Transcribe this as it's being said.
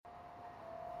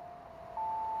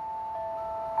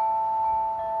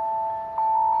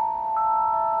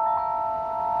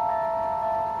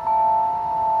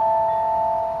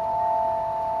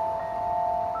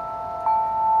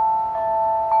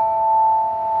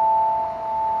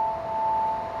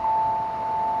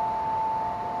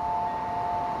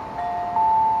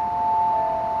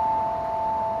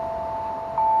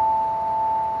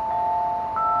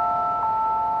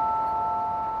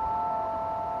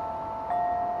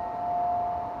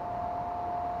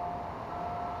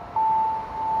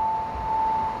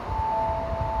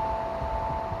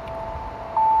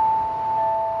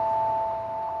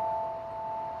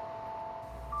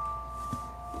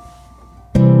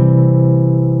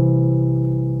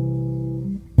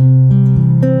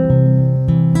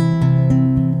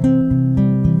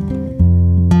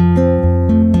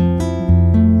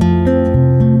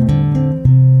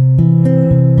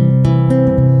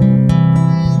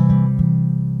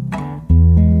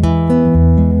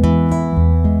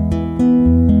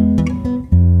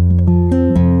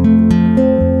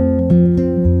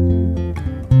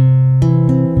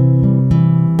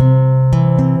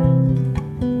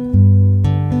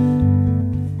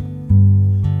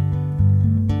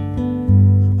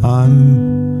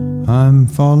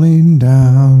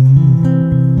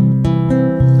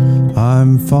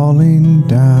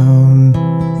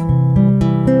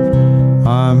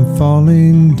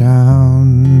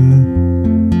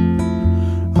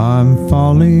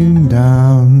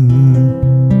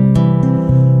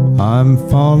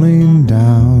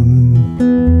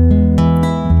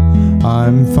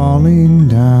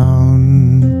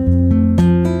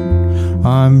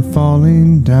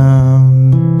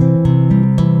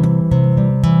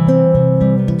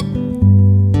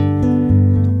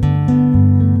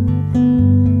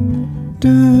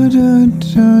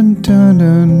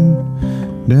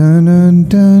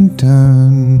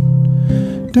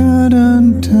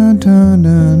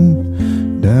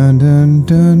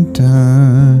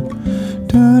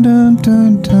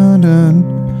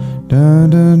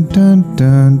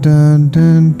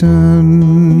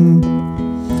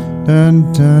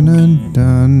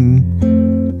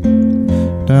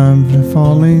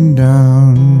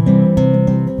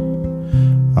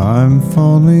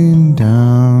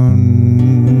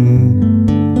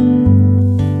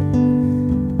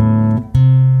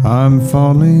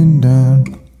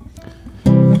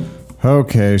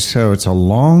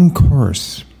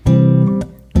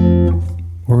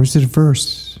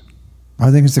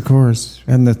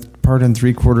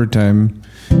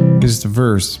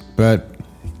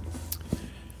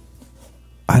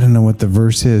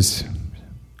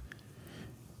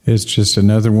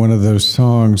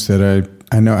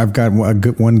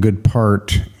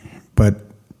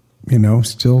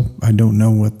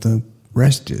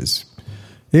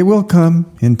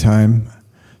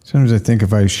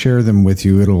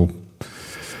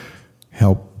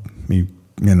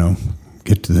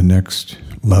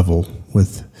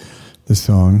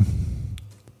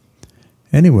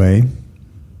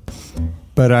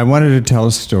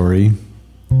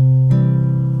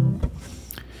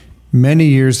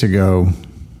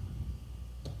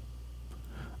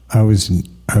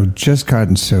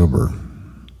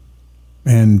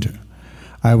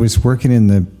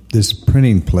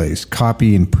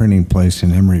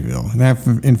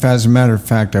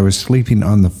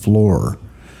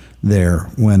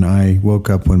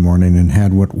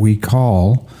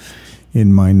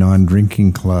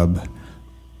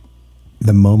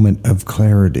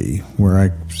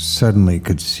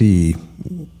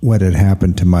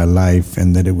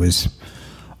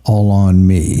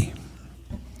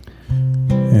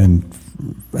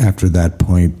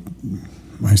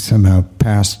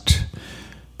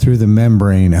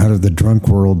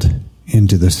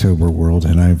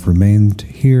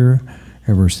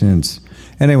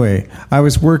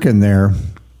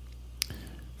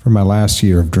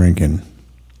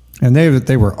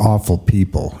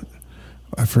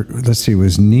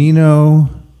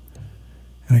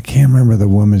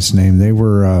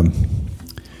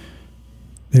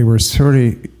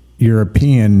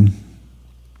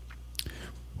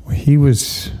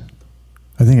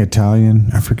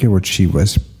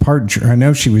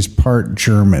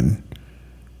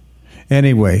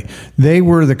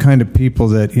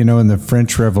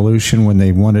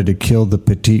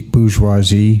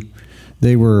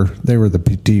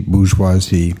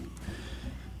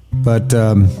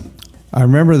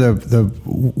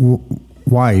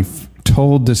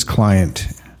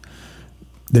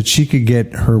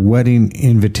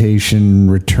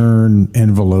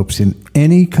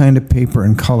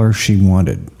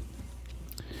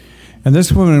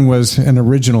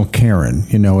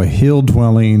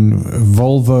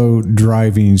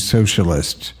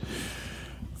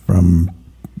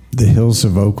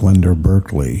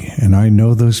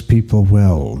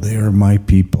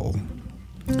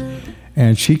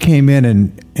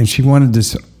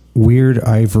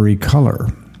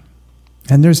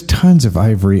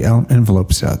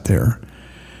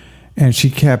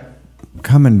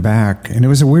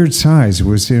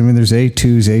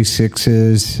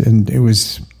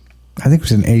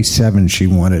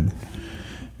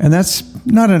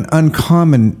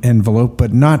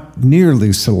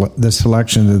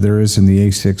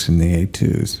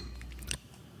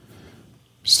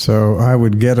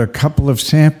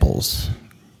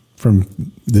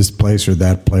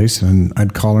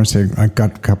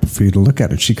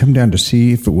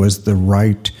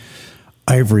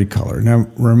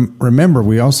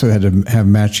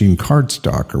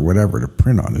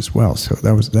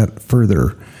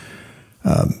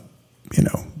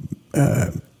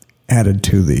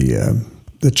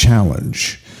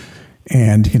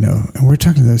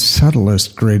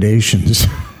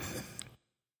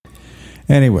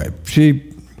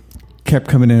kept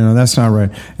coming in, oh, that's not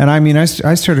right. And I mean, I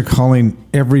started calling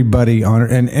everybody on her.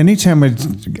 And anytime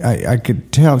I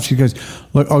could tell, she goes,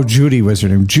 look, oh, Judy was her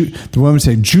name. The woman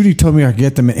said, Judy told me I could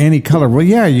get them in any color. Well,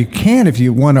 yeah, you can if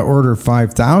you want to order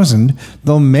 5,000.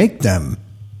 They'll make them.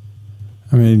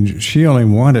 I mean, she only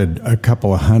wanted a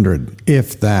couple of hundred,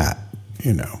 if that,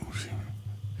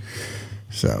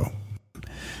 So,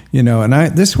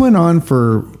 and this went on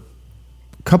for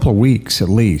a couple of weeks at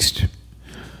least.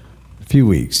 A few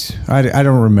weeks. I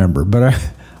don't remember, but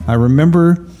I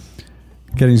remember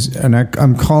getting, and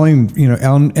I'm calling,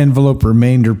 envelope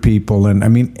remainder people. And I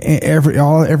mean,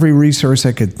 every resource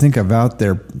I could think of out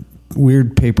there,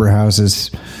 weird paper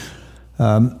houses,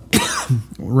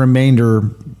 remainder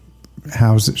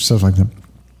houses, stuff like that.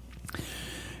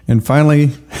 And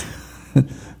finally,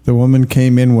 the woman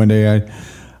came in one day.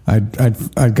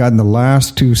 I'd gotten the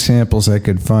last 2 samples I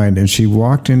could find, and she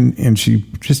walked in, and she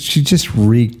just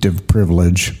reeked of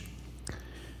privilege.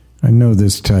 I know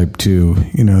this type too,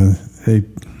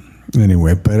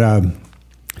 anyway. But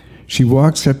she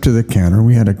walks up to the counter.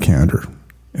 We had a counter,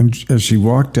 and as she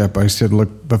walked up, I said,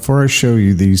 "Look, before I show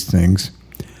you these things,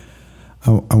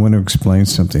 I want to explain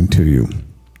something to you.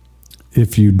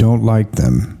 If you don't like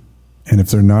them, and if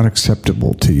they're not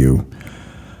acceptable to you,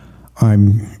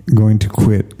 I'm going to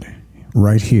quit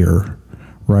right here,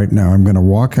 right now. I'm going to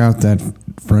walk out that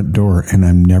front door, and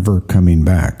I'm never coming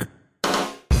back."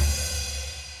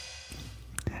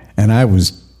 And I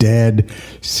was dead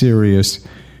serious,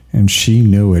 and she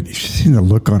knew it. She seen the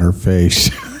look on her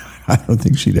face. I don't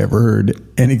think she'd ever heard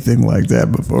anything like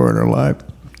that before in her life.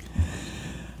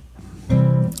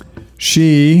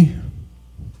 She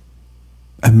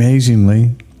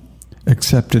amazingly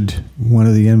accepted one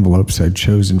of the envelopes I'd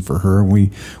chosen for her. We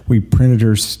printed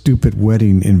her stupid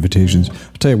wedding invitations. I'll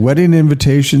tell you, wedding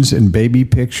invitations and baby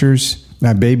pictures,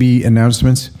 baby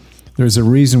announcements, there's a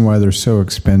reason why they're so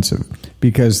expensive,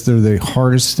 because they're the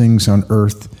hardest things on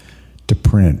earth to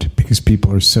print, because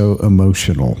people are so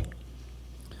emotional.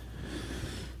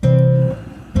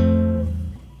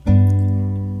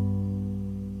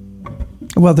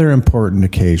 Well, they're important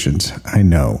occasions. I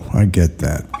know. I get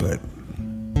that. But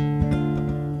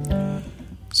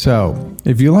so,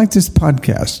 if you like this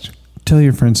podcast, tell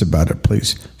your friends about it,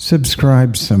 please.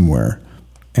 Subscribe somewhere.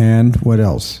 And what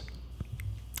else?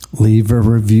 Leave a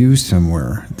review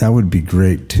somewhere. That would be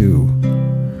great, too.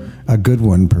 A good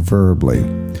one, preferably.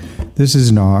 This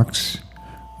is Knox,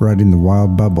 riding the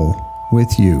wild bubble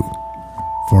with you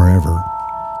forever.